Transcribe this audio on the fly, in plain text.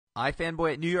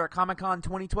iFanboy at New York Comic Con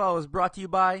 2012 is brought to you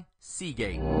by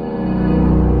Seagate.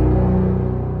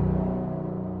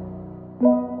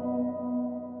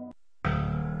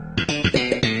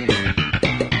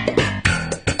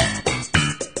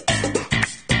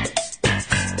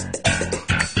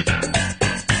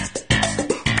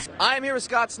 I'm here with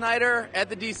Scott Snyder at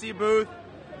the DC booth.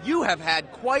 You have had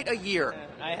quite a year.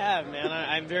 I have, man.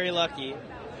 I'm very lucky.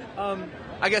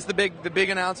 I guess the big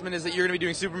announcement is that you're going to be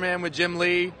doing Superman with Jim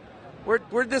Lee.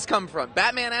 Where'd this come from?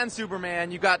 Batman and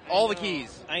Superman, you got all the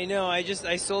keys. I know. I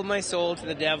sold my soul to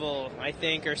the devil, I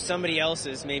think, or somebody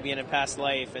else's, maybe in a past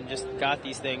life, and just got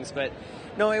these things. But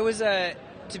no, it was to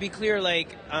be clear,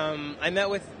 I met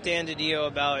with Dan DiDio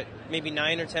about maybe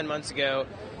 9 or 10 months ago,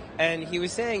 and he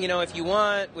was saying, if you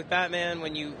want with Batman,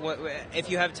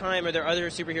 if you have time, are there other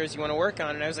superheroes you want to work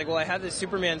on? And I was like, well, I have this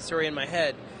Superman story in my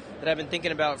head that I've been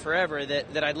thinking about forever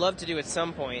that I'd love to do at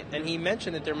some point. And he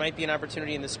mentioned that there might be an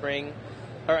opportunity in the spring,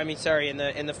 in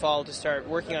the fall, to start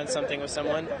working on something with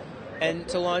someone and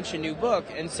to launch a new book.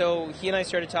 And so he and I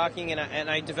started talking, and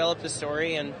I developed the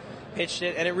story and pitched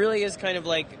it. And it really is kind of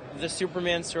like the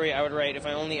Superman story I would write if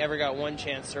I only ever got one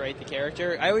chance to write the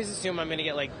character. I always assume I'm going to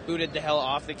get booted the hell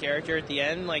off the character at the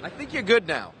end. I think you're good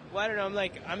now. Well, I don't know.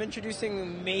 I'm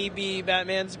introducing maybe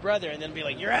Batman's brother, and then be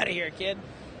like, you're out of here, kid.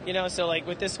 So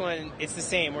with this one, it's the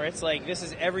same, where it's this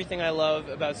is everything I love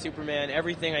about Superman,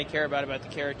 everything I care about the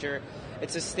character.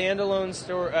 It's a standalone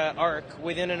story, arc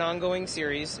within an ongoing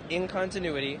series in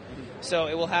continuity. So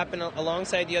it will happen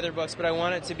alongside the other books, but I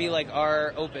want it to be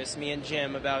our opus, me and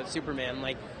Jim, about Superman.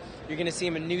 You're going to see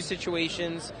him in new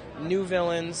situations, new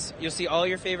villains. You'll see all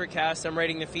your favorite casts. I'm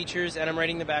writing the features and I'm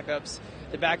writing the backups.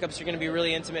 The backups are going to be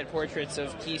really intimate portraits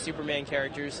of key Superman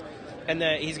characters. And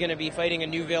that he's going to be fighting a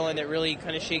new villain that really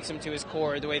kind of shakes him to his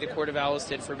core, the way the Court of Owls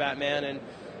did for Batman. And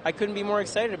I couldn't be more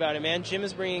excited about it, man. Jim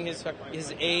is bringing his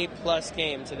A+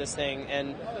 game to this thing,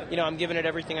 and I'm giving it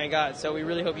everything I got. So we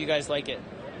really hope you guys like it.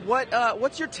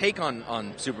 What's your take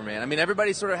on Superman? I mean,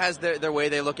 everybody sort of has their way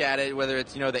they look at it, whether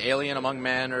it's the alien among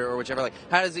men or whichever.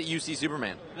 How does you see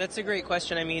Superman? That's a great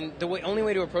question. I mean, only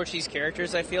way to approach these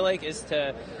characters, I feel like, is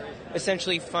to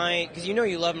essentially find, because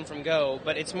you love them from go,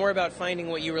 but it's more about finding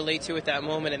what you relate to at that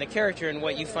moment in the character and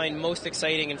what you find most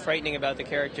exciting and frightening about the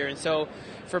character. And so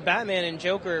for Batman and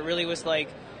Joker, it really was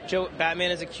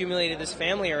Batman has accumulated this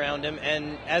family around him,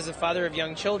 and as a father of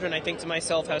young children, I think to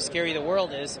myself how scary the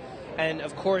world is. And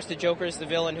of course the Joker is the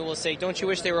villain who will say, don't you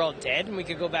wish they were all dead and we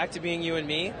could go back to being you and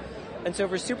me? And so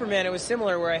for Superman it was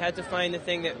similar, where I had to find the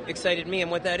thing that excited me, and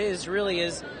what that is really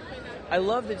is I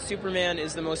love that Superman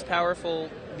is the most powerful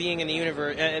being in the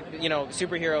universe,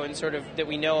 superhero and sort of that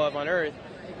we know of on Earth,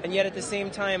 and yet at the same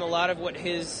time, a lot of what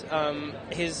his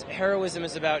heroism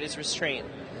is about is restraint.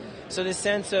 So this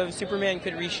sense of Superman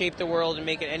could reshape the world and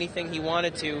make it anything he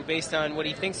wanted to based on what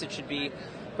he thinks it should be,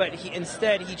 but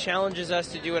instead he challenges us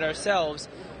to do it ourselves,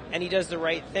 and he does the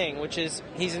right thing, which is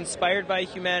he's inspired by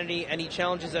humanity and he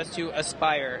challenges us to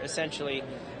aspire, essentially.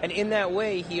 And in that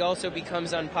way, he also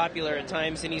becomes unpopular at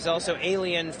times, and he's also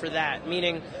alien for that,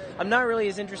 meaning I'm not really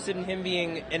as interested in him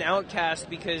being an outcast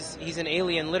because he's an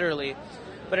alien, literally,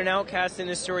 but an outcast in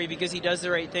this story because he does the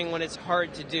right thing when it's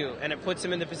hard to do, and it puts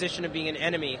him in the position of being an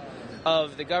enemy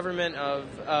of the government, of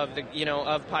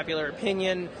popular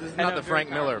opinion. This is not the Frank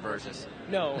Miller version.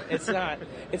 No, it's not.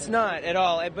 It's not at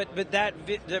all. But that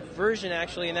version,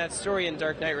 actually, in that story in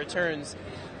Dark Knight Returns,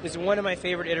 is one of my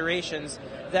favorite iterations.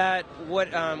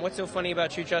 What's so funny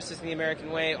about True Justice in the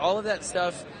American Way, all of that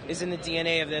stuff is in the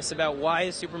DNA of this, about why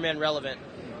is Superman relevant?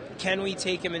 Can we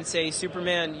take him and say,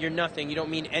 Superman, you're nothing, you don't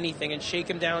mean anything, and shake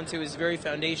him down to his very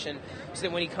foundation, so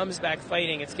that when he comes back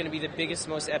fighting, it's going to be the biggest,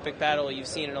 most epic battle you've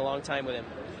seen in a long time with him.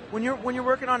 When you're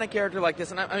working on a character like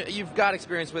this, and you've got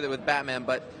experience with it with Batman,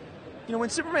 but when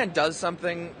Superman does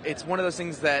something, it's one of those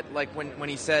things that, when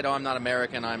he said, "Oh, I'm not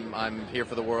American, I'm here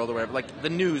for the world," or whatever. The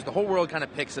news, the whole world kind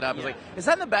of picks it up. Yeah. It's is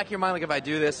that in the back of your mind? If I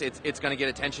do this, it's going to get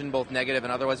attention, both negative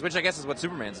and otherwise, which I guess is what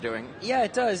Superman's doing. Yeah,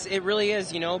 it does. It really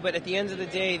is. But at the end of the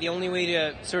day, the only way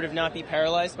to sort of not be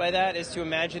paralyzed by that is to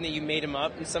imagine that you made him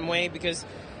up in some way, because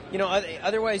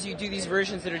otherwise you do these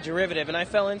versions that are derivative, and I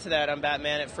fell into that on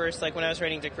Batman at first, when I was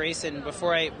writing Dick Grayson,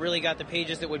 before I really got the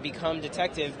pages that would become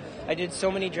Detective. I did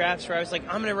so many drafts where I was I'm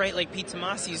going to write Pete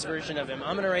Tomasi's version of him.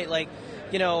 I'm going to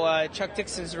write Chuck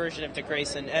Dixon's version of Dick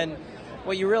Grayson. And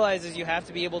what you realize is you have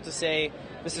to be able to say,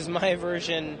 this is my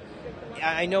version.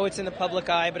 I know it's in the public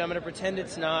eye, but I'm going to pretend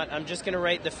it's not. I'm just going to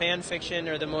write the fan fiction,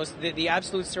 or the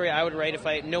absolute story I would write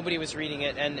if nobody was reading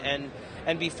it,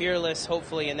 and be fearless,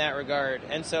 hopefully, in that regard.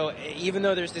 And so even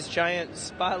though there's this giant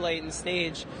spotlight and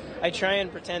stage, I try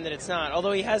and pretend that it's not.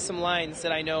 Although he has some lines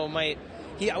that I know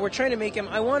we're trying to make him.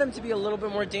 I want him to be a little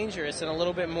bit more dangerous and a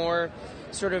little bit more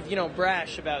sort of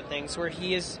brash about things, where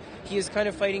he is kind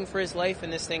of fighting for his life in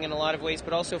this thing in a lot of ways,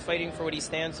 but also fighting for what he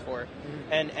stands for,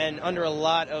 and under a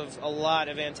lot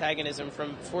of antagonism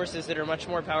from forces that are much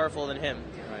more powerful than him.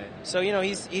 Right. So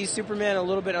he's Superman a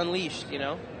little bit unleashed.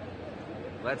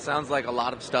 That sounds like a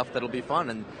lot of stuff that'll be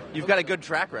fun, and you've got a good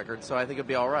track record, so I think it'll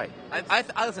be all right.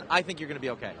 Listen, I think you're going to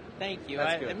be okay. Thank you.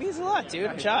 That's good. It means a lot,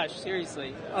 dude. Josh,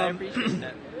 seriously, I appreciate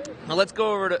that. Well, let's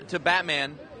go over to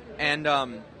Batman, and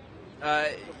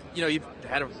you've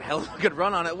had a hell of a good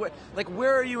run on it.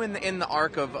 Where are you in the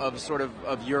arc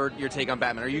of your take on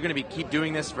Batman? Are you going to keep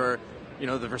doing this for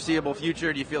the foreseeable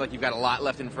future? Do you feel like you've got a lot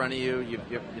left in front of you?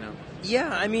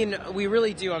 Yeah, I mean, we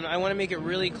really do. I want to make it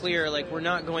really clear, we're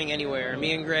not going anywhere.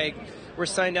 Me and Greg, we're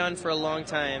signed on for a long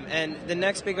time. And the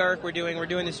next big arc we're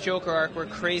doing this Joker arc we're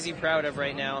crazy proud of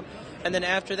right now. And then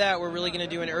after that, we're really going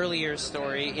to do an earlier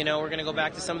story. We're going to go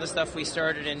back to some of the stuff we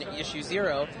started in issue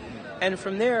 0. And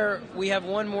from there, we have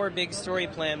one more big story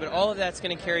plan, but all of that's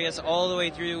going to carry us all the way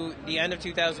through the end of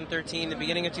 2013, the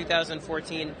beginning of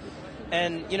 2014.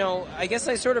 And, I guess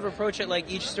I sort of approach it like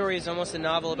each story is almost a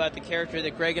novel about the character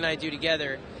that Greg and I do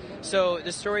together. So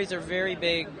the stories are very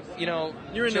big,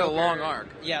 You're into a long arc.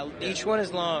 Yeah, each one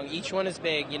is long, each one is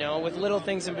big, with little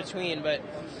things in between. But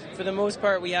for the most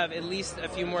part, we have at least a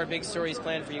few more big stories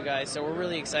planned for you guys. So we're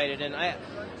really excited. And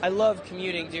I love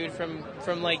commuting, dude, from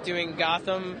doing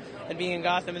Gotham and being in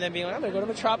Gotham and then being like, I'm going to go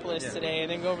to Metropolis today and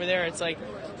then go over there. It's like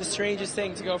the strangest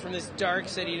thing to go from this dark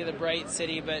city to the bright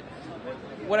city. But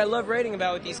what I love writing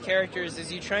about with these characters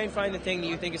is you try and find the thing that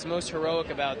you think is most heroic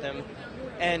about them.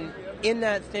 And in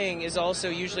that thing is also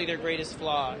usually their greatest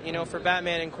flaw. For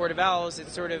Batman in Court of Owls,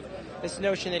 it's sort of this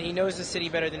notion that he knows the city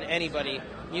better than anybody.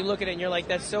 You look at it and you're like,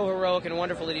 that's so heroic and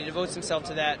wonderful that he devotes himself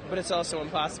to that, but it's also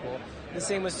impossible. The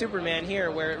same with Superman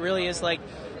here, where it really is like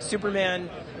Superman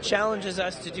challenges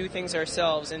us to do things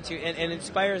ourselves and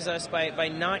inspires us by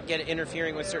not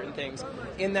interfering with certain things.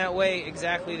 In that way,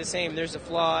 exactly the same. There's a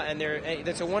flaw, and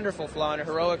that's a wonderful flaw and a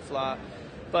heroic flaw,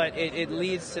 but it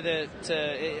leads it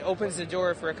opens the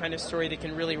door for a kind of story that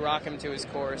can really rock him to his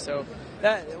core. So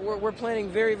that we're planning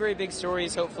very, very big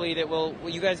stories, hopefully, that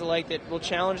you guys will like, that will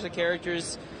challenge the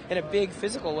characters in a big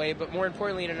physical way, but more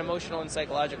importantly in an emotional and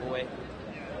psychological way.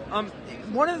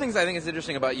 One of the things I think is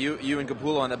interesting about you and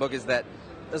Capullo on that book is that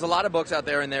there's a lot of books out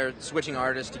there and they're switching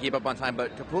artists to keep up on time,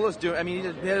 but Capullo's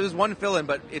there's one fill-in,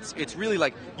 but it's really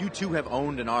like you two have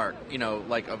owned an arc,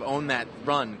 have owned that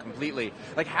run completely.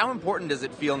 Like, how important does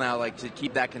it feel now, to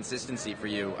keep that consistency for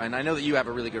you? And I know that you have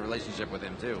a really good relationship with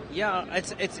him too. Yeah,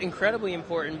 it's incredibly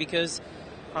important because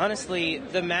honestly,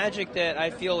 the magic that I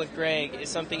feel with Greg is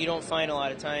something you don't find a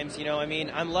lot of times.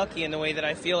 I'm lucky in the way that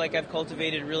I feel like I've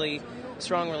cultivated really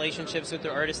strong relationships with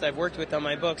the artists I've worked with on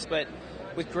my books, but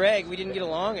with Greg, we didn't get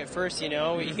along at first,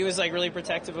 He was really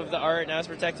protective of the art, and I was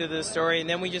protective of the story, and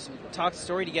then we just talked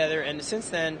story together, and since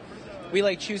then,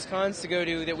 we choose cons to go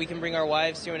to that we can bring our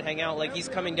wives to and hang out. He's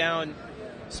coming down,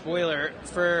 spoiler,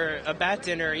 for a bat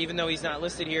dinner, even though he's not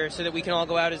listed here, so that we can all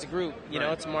go out as a group,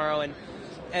 tomorrow,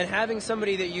 and having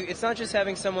somebody that it's not just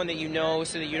having someone that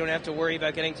so that you don't have to worry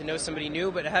about getting to know somebody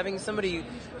new, but having somebody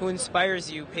who inspires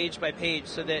you page by page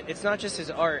so that it's not just his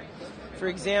art. For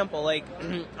example,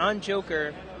 on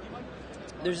Joker,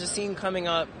 there's a scene coming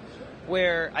up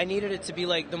where I needed it to be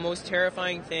the most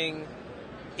terrifying thing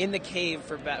in the cave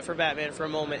for Batman for a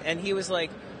moment, and he was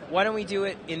like, why don't we do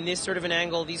it in this sort of an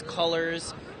angle, these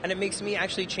colors, and it makes me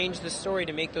actually change the story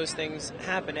to make those things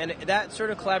happen. And that sort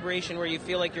of collaboration where you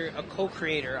feel like you're a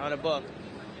co-creator on a book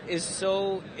is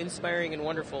so inspiring and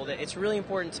wonderful that it's really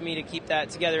important to me to keep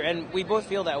that together, and we both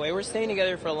feel that way. We're staying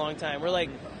together for a long time. We're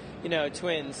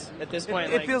twins at this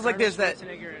point. It feels like there's that.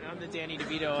 And I'm the Danny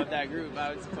DeVito of that group, I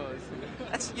would suppose.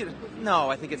 That's no,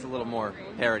 I think it's a little more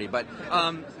parody, but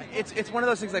it's one of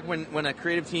those things when a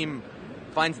creative team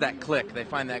finds that click, they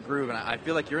find that groove, and I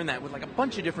feel like you're in that with a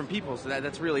bunch of different people, so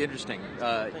that's really interesting.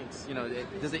 Thanks.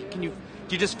 Do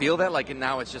you just feel that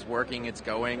now it's just working, it's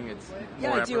going, it's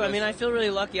more I do. effortless? I feel really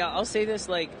lucky. I'll say this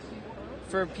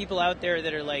for people out there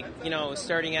that are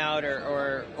starting out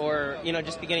or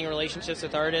just beginning relationships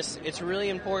with artists, it's really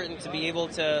important to be able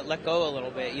to let go a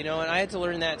little bit, and I had to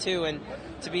learn that too, and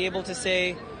to be able to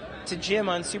say to Jim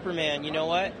on Superman, you know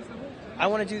what? I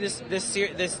want to do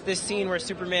this scene where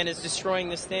Superman is destroying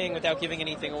this thing without giving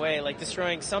anything away,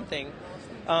 destroying something.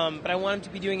 But I want him to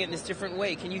be doing it in this different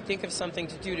way. Can you think of something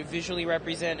to do to visually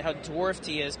represent how dwarfed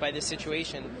he is by this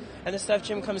situation? And the stuff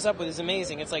Jim comes up with is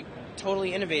amazing. It's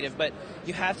totally innovative, but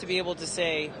you have to be able to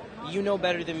say, you know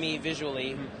better than me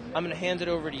visually. I'm going to hand it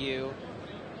over to you.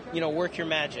 work your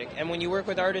magic. And when you work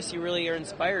with artists, you really are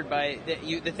inspired by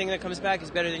the thing that comes back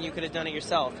is better than you could have done it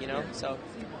yourself. So.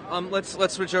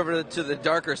 Let's switch over to the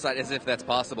darker side, as if that's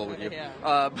possible with you.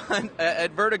 Yeah.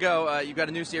 At Vertigo, you've got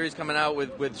a new series coming out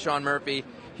with Sean Murphy.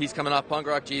 He's coming off Punk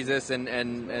Rock Jesus,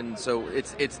 and so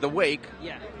it's The Wake.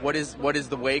 Yeah. What is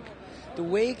The Wake? The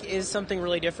Wake is something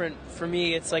really different for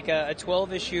me. It's like a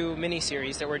 12-issue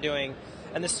miniseries that we're doing,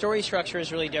 and the story structure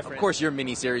is really different. Of course, your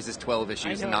miniseries is 12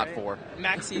 issues, and not right? 4.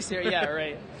 Maxi series, yeah,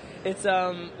 right. It's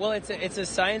it's a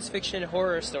science fiction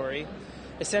horror story.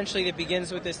 Essentially, that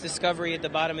begins with this discovery at the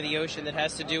bottom of the ocean that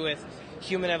has to do with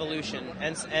human evolution,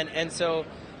 and so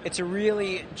it's a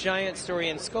really giant story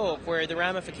in scope where the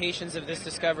ramifications of this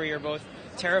discovery are both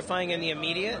terrifying in the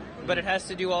immediate, but it has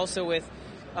to do also with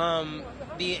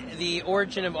the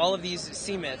origin of all of these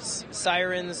sea myths,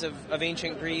 sirens of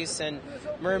ancient Greece, and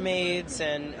mermaids,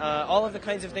 and all of the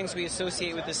kinds of things we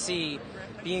associate with the sea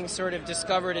being sort of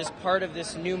discovered as part of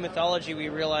this new mythology we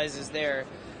realize is there.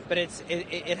 But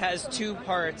it has 2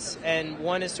 parts, and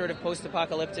one is sort of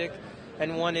post-apocalyptic,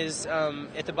 and one is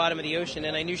at the bottom of the ocean.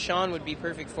 And I knew Sean would be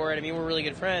perfect for it. I mean, we're really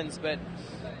good friends, but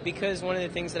because one of the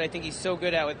things that I think he's so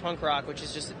good at with punk rock, which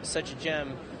is just such a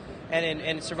gem,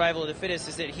 and survival of the fittest,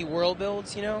 is that he world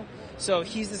builds, So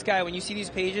he's this guy, when you see these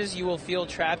pages, you will feel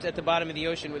trapped at the bottom of the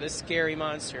ocean with a scary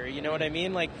monster, you know what I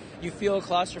mean? Like, you feel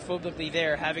claustrophobically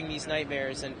there, having these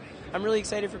nightmares, and I'm really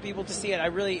excited for people to see it.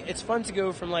 It's fun to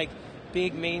go from, like,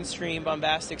 big mainstream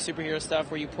bombastic superhero stuff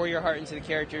where you pour your heart into the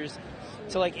characters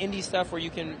to like indie stuff where you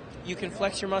can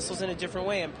flex your muscles in a different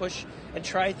way and push and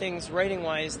try things writing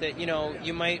wise that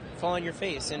you might fall on your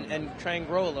face and try and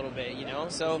grow a little bit,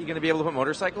 so you going to be able to put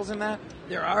motorcycles in that?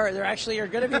 There actually are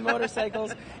going to be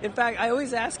motorcycles. In fact, I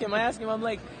always ask him, I'm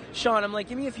like, Sean,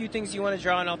 give me a few things you want to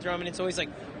draw and I'll throw them, and it's always like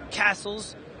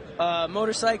castles,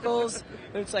 motorcycles,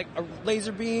 it's like a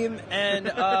laser beam and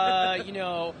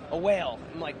a whale.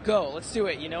 I'm like, go, let's do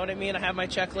it. You know what I mean? I have my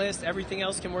checklist. Everything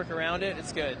else can work around it.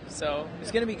 It's good. So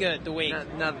it's going to be good. The Wake.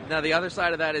 Now the other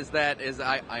side of that is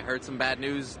I heard some bad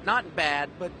news. Not bad,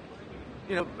 but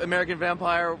American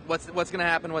Vampire. What's going to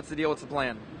happen? What's the deal? What's the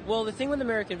plan? Well, the thing with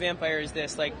American Vampire is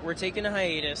this: like, we're taking a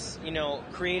hiatus,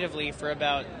 creatively for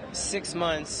about 6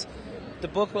 months. The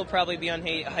book will probably be on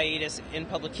hiatus in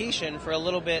publication for a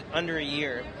little bit under a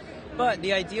year. But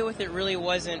the idea with it really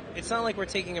wasn't, it's not like we're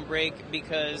taking a break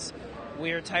because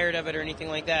we're tired of it or anything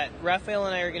like that. Raphael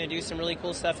and I are going to do some really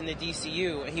cool stuff in the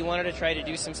DCU. He wanted to try to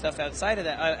do some stuff outside of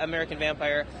that, American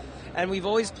Vampire. And we've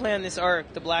always planned this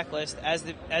arc, The Blacklist, as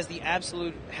the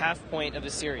absolute half point of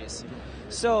the series.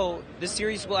 So the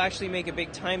series will actually make a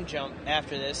big time jump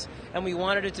after this, and we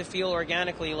wanted it to feel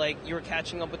organically like you were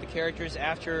catching up with the characters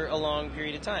after a long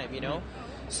period of time,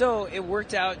 So it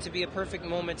worked out to be a perfect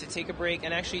moment to take a break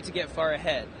and actually to get far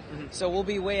ahead. Mm-hmm. So we'll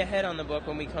be way ahead on the book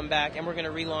when we come back, and we're going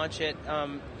to relaunch it,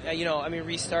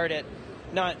 restart it.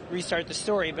 Not restart the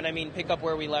story, but pick up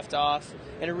where we left off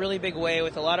in a really big way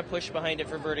with a lot of push behind it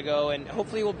for Vertigo, and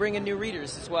hopefully we'll bring in new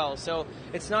readers as well. So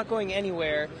it's not going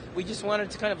anywhere. We just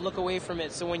wanted to kind of look away from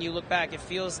it so when you look back, it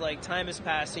feels like time has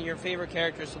passed and your favorite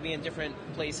characters will be in different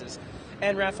places.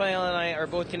 And Raphael and I are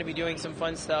both going to be doing some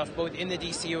fun stuff, both in the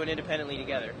DCU and independently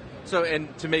together. So,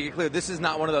 and to make it clear, this is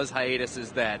not one of those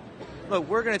hiatuses that, look,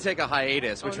 we're going to take a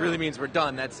hiatus, which really means we're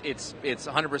done. It's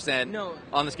 100%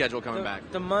 on the schedule coming back.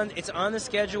 It's on the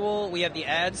schedule. We have the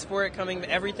ads for it coming.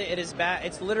 Everything, it is back.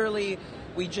 It's literally,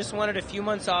 we just wanted a few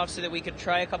months off so that we could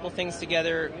try a couple things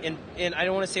together. And I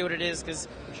don't want to say what it is because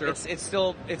it's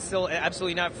still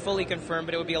absolutely not fully confirmed,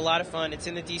 but it would be a lot of fun. It's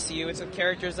in the DCU. It's with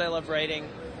characters I love writing,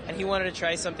 and he wanted to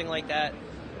try something like that.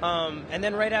 And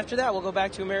then right after that, we'll go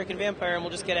back to American Vampire and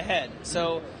we'll just get ahead.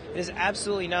 So it is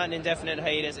absolutely not an indefinite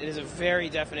hiatus. It is a very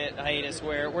definite hiatus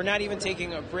where we're not even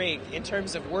taking a break in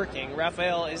terms of working.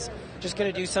 Raphael is just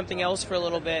going to do something else for a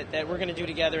little bit that we're going to do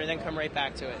together and then come right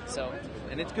back to it. So,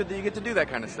 and it's good that you get to do that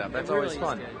kind of stuff. That's always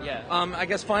fun. Yeah. I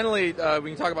guess finally we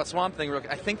can talk about Swamp Thing.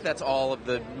 I think that's all of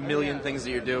the million things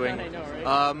that you're doing. I know,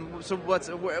 right? So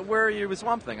where are you with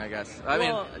Swamp Thing? I guess. I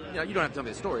mean, you don't have to tell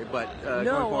me the story, but going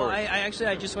forward. I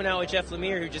just went out with Jeff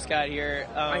Lemire, who just got here.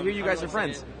 I hear you guys are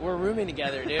friends. We're rooming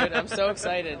together, dude. I'm so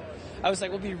excited. I was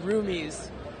like, we'll be roomies.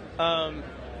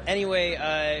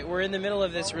 Anyway, we're in the middle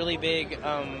of this really big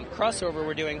crossover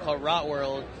we're doing called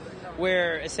Rotworld,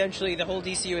 where essentially the whole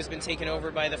DCU has been taken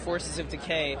over by the forces of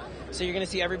decay. So you're going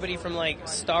to see everybody from like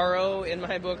Starro in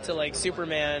my book to like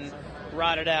Superman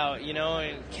rotted out,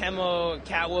 and Chemo,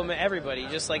 Catwoman, everybody,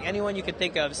 just like anyone you could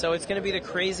think of. So it's going to be the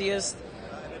craziest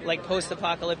like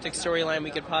post-apocalyptic storyline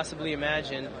we could possibly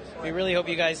imagine. We really hope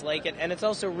you guys like it, and it's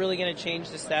also really going to change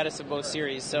the status of both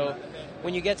series. So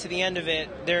when you get to the end of it,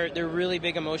 they're really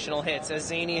big emotional hits. As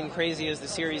zany and crazy as the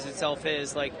series itself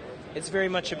is, like, it's very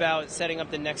much about setting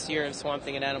up the next year of Swamp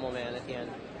Thing and Animal Man at the end.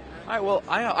 All right, well,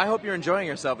 I hope you're enjoying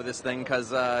yourself with this thing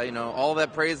because, all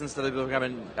that praise and stuff that people are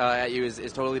coming at you is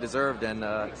totally deserved. And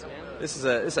Thanks, man. this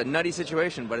is a nutty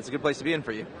situation, but it's a good place to be in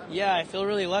for you. Yeah, I feel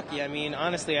really lucky. I mean,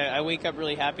 honestly, I wake up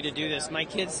really happy to do this. My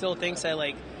kid still thinks I,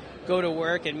 like, go to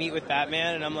work and meet with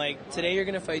Batman, and I'm like, today you're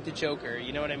going to fight the Joker,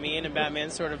 you know what I mean? And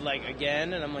Batman's sort of like,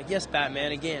 again? And I'm like, yes,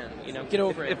 Batman, again. Get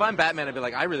over it. If I'm Batman, I'd be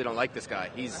like, I really don't like this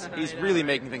guy. He's really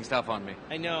making things tough on me.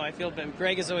 I know, I feel bad.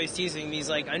 Greg is always teasing me. He's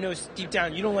like, I know deep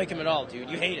down you don't like him at all,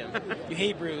 dude. You hate him. You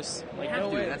hate Bruce. I'm like, no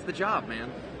way. That's the job,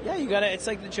 man. Yeah, you gotta, it's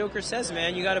like the Joker says,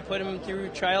 man, you gotta put him through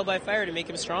trial by fire to make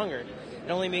him stronger.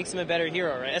 It only makes him a better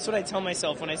hero, right? That's what I tell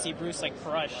myself when I see Bruce, like,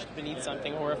 crushed beneath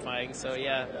something horrifying, so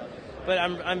yeah. But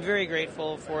I'm very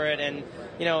grateful for it, and,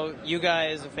 you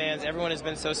guys, the fans, everyone has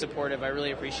been so supportive. I really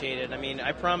appreciate it. I mean,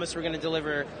 I promise we're going to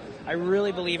deliver. I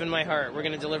really believe in my heart we're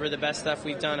going to deliver the best stuff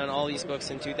we've done on all these books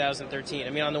in 2013.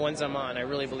 I mean, on the ones I'm on, I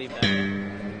really believe that.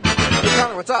 Hey,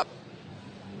 Connor, what's up?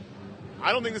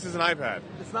 I don't think this is an iPad.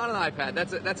 It's not an iPad.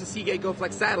 That's a Seagate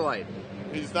GoFlex satellite.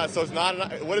 It's not. So it's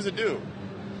not. What does it do?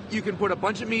 You can put a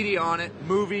bunch of media on it,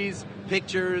 movies,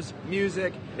 pictures,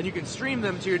 music, and you can stream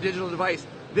them to your digital device.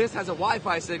 This has a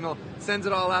Wi-Fi signal, sends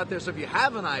it all out there, so if you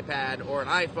have an iPad or an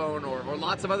iPhone or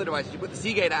lots of other devices, you put the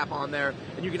Seagate app on there,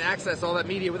 and you can access all that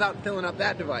media without filling up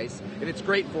that device. And it's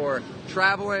great for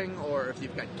traveling, or if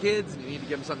you've got kids and you need to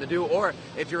give them something to do, or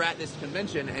if you're at this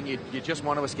convention and you just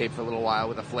want to escape for a little while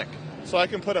with a flick. So I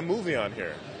can put a movie on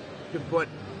here. You can put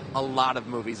a lot of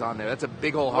movies on there. That's a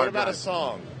big old hard What about drive. a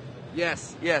song?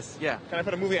 Yes, yeah. Can I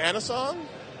put a movie and a song?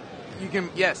 You can,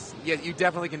 yes, you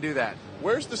definitely can do that.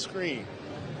 Where's the screen?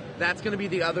 That's going to be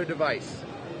the other device.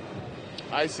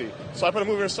 I see. So I put a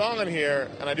movie or a song on here,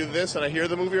 and I do this, and I hear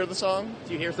the movie or the song?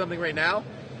 Do you hear something right now?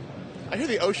 I hear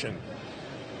the ocean.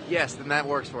 Yes, then that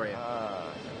works for you.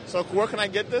 So where can I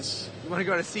get this? You want to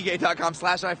go to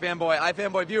Seagate.com/iFanboy.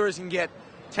 iFanboy viewers can get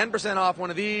 10% off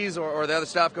one of these or the other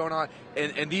stuff going on.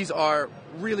 And these are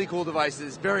really cool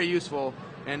devices, very useful.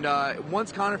 And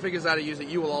once Connor figures out how to use it,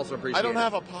 you will also appreciate it. I don't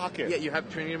have a pocket. Yeah, you have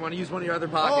Trinity. You want to use one of your other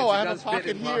pockets. Oh, I It have does a fit pocket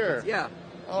in here. pockets. Yeah.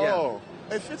 Oh,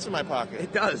 it fits in my pocket.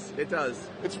 It does.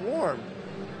 It's warm.